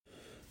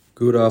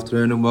Good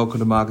afternoon and welcome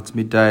to Markets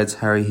Midday. It's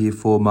Harry here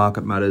for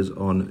Market Matters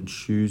on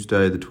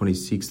Tuesday, the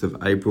 26th of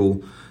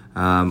April.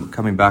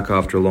 Coming back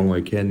after a long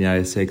weekend, the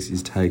ASX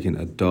is taking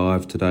a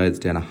dive today. It's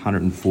down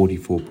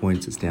 144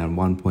 points. It's down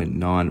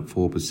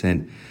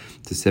 1.94%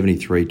 to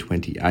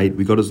 73.28.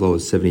 We got as low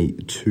as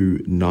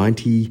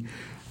 72.90.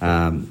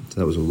 So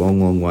that was a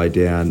long way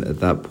down at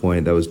that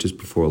point. That was just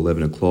before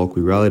 11 o'clock.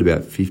 We rallied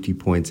about 50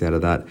 points out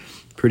of that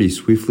pretty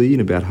swiftly in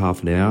about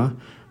half an hour,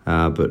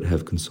 but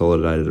have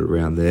consolidated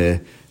around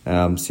there.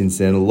 Since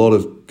then, a lot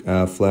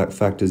of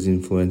factors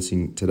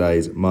influencing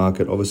today's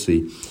market.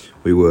 Obviously,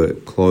 we were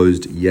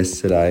closed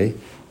yesterday,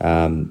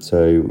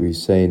 so we've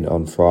seen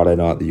on Friday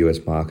night the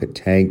US market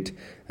tanked.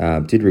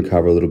 Did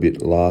recover a little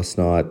bit last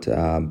night,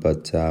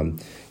 but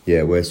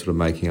we're sort of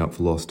making up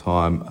for lost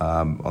time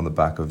on the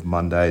back of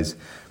Monday's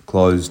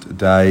closed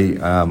day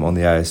on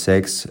the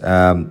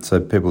ASX. So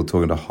people are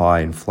talking to high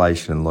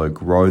inflation and low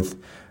growth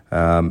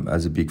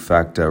as a big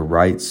factor.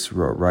 Rates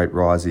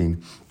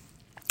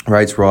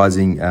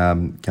rising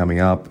coming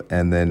up,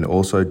 and then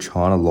also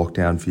China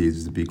lockdown fears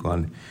is a big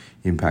one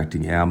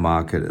impacting our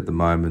market at the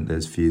moment.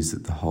 There's fears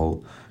that the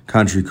whole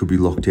country could be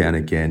locked down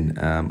again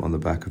on the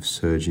back of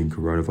surging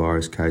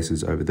coronavirus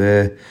cases over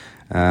there.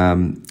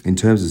 In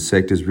terms of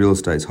sectors, real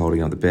estate's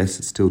holding up the best.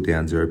 It's still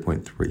down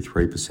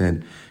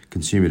 0.33%.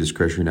 Consumer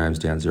discretionary names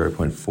down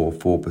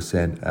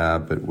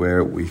 0.44%. But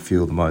where we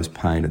feel the most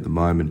pain at the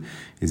moment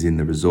is in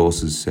the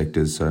resources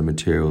sectors. So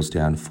materials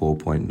down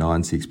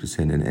 4.96%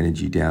 and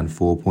energy down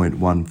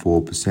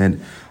 4.14%.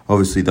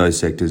 Obviously, those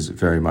sectors are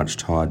very much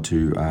tied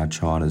to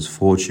China's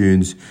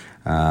fortunes,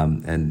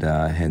 and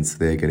hence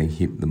they're getting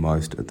hit the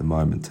most at the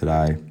moment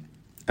today.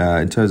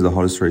 In terms of the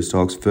hottest three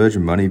stocks,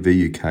 Virgin Money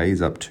VUK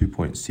is up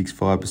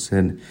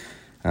 2.65%,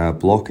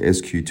 Block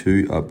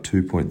SQ2 up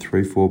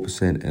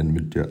 2.34%,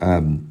 and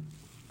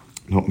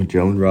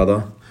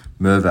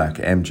Mirvac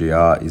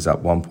MGR is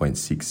up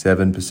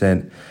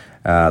 1.67%.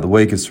 The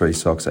weakest three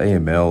stocks,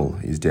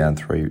 EML is down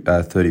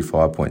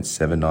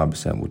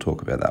 35.79%. We'll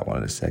talk about that one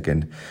in a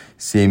second.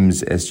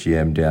 Sims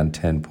SGM down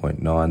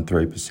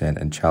 10.93%,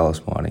 and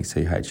Chalice Mining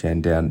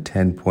CHN down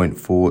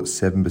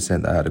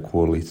 10.47%. They had a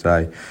quarterly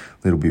today, a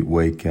little bit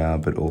weak,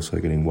 but also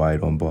getting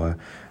weighed on by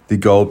the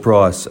gold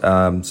price.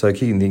 So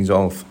kicking things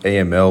off,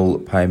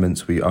 EML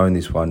payments. We own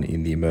this one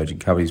in the emerging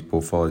companies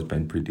portfolio. Has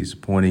been pretty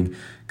disappointing.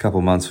 Couple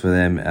of months for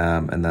them,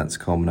 and that's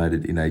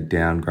culminated in a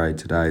downgrade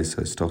today.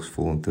 So stocks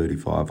fallen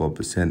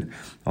 35%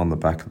 on the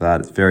back of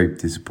that. It's very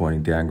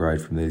disappointing downgrade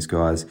from these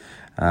guys.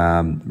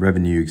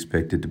 Revenue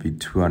expected to be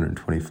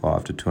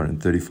 225 to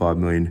 235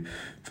 million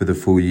for the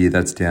full year.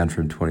 That's down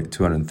from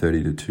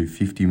 230 to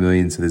 250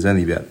 million. So there's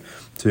only about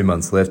 2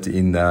 months left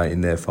in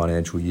their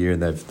financial year,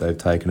 and they've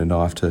taken a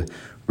knife to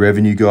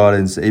revenue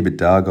guidance.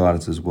 EBITDA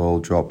guidance as well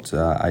dropped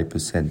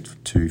 8%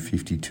 to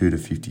 52 to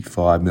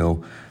 55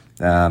 mil.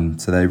 So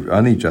they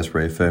only just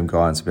reaffirmed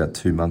guidance about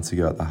 2 months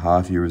ago at the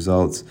half-year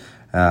results,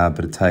 but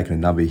have taken a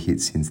number of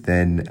hits since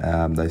then.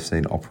 They've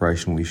seen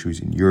operational issues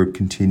in Europe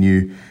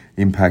continue,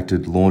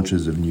 impacted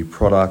launches of new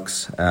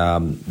products.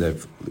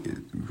 They've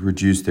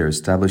reduced their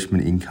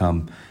establishment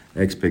income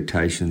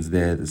expectations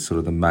there. That's sort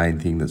of the main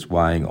thing that's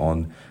weighing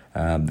on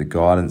the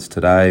guidance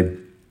today.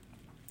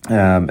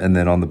 And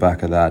then on the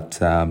back of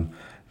that,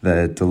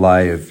 the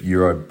delay of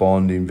Euro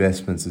bond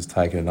investments has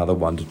taken another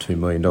 $1 to $2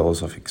 million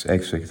off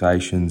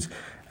expectations,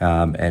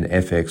 and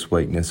FX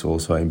weakness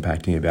also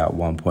impacting about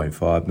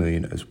 1.5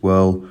 million as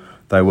well.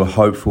 They were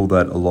hopeful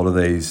that a lot of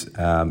these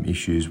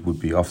issues would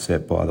be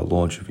offset by the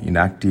launch of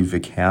inactive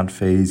account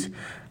fees,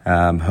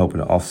 helping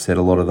to offset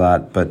a lot of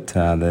that, but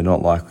they're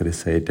not likely to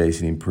see a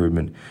decent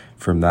improvement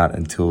from that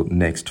until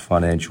next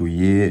financial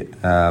year.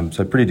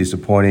 So pretty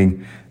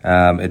disappointing.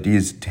 It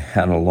is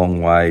down a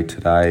long way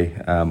today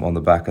on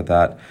the back of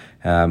that.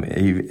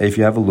 If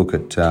you have a look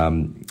at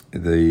the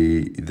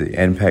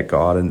NPAT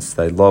guidance,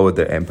 they lowered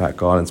their NPAT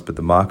guidance, but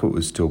the market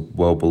was still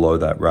well below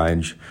that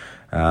range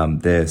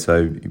there.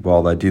 So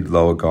while they did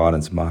lower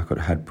guidance, the market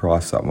had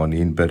priced that one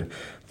in, but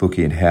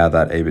looking at how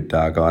that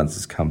EBITDA guidance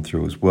has come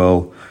through as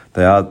well,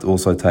 they are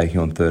also taking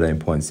on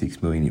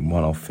 13.6 million in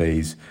one-off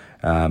fees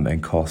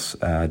and costs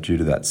due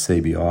to that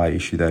CBI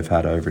issue they've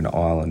had over in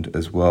Ireland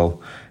as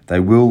well. They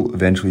will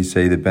eventually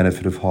see the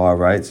benefit of higher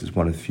rates. It's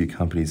one of the few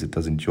companies that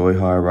does enjoy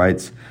higher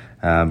rates,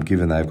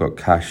 given they've got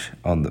cash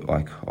on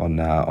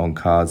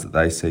cards that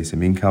they see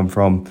some income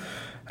from.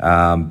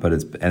 But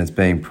it's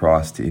being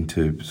priced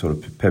into sort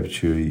of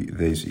perpetuity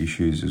these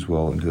issues as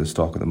well into the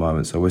stock at the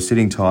moment. So we're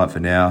sitting tight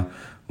for now.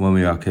 When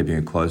we are keeping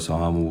a close eye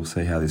on, we'll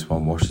see how this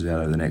one washes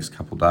out over the next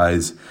couple of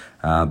days.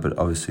 But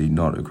obviously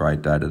not a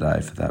great day today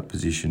for that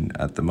position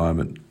at the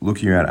moment.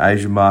 Looking around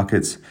Asian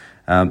markets,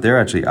 they're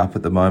actually up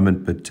at the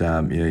moment, but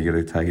you got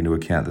to take into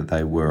account that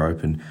they were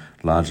open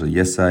largely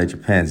yesterday.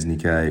 Japan's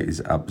Nikkei is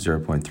up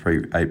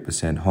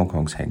 0.38%. Hong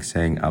Kong's Hang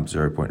Seng up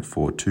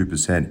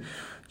 0.42%.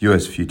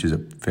 US futures are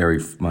very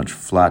much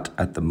flat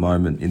at the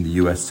moment. In the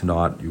US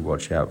tonight, you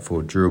watch out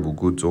for durable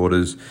goods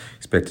orders,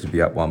 expected to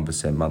be up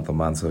 1% month on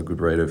month, so a good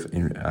rate of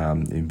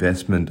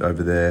investment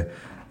over there.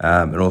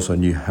 And also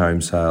new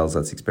home sales,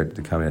 that's expected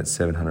to come in at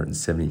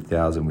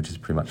 770,000, which is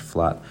pretty much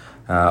flat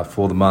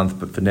for the month.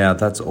 But for now,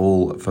 that's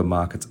all for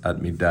markets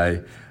at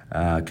midday.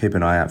 Keep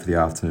an eye out for the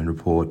afternoon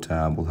report.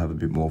 We'll have a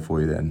bit more for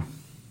you then.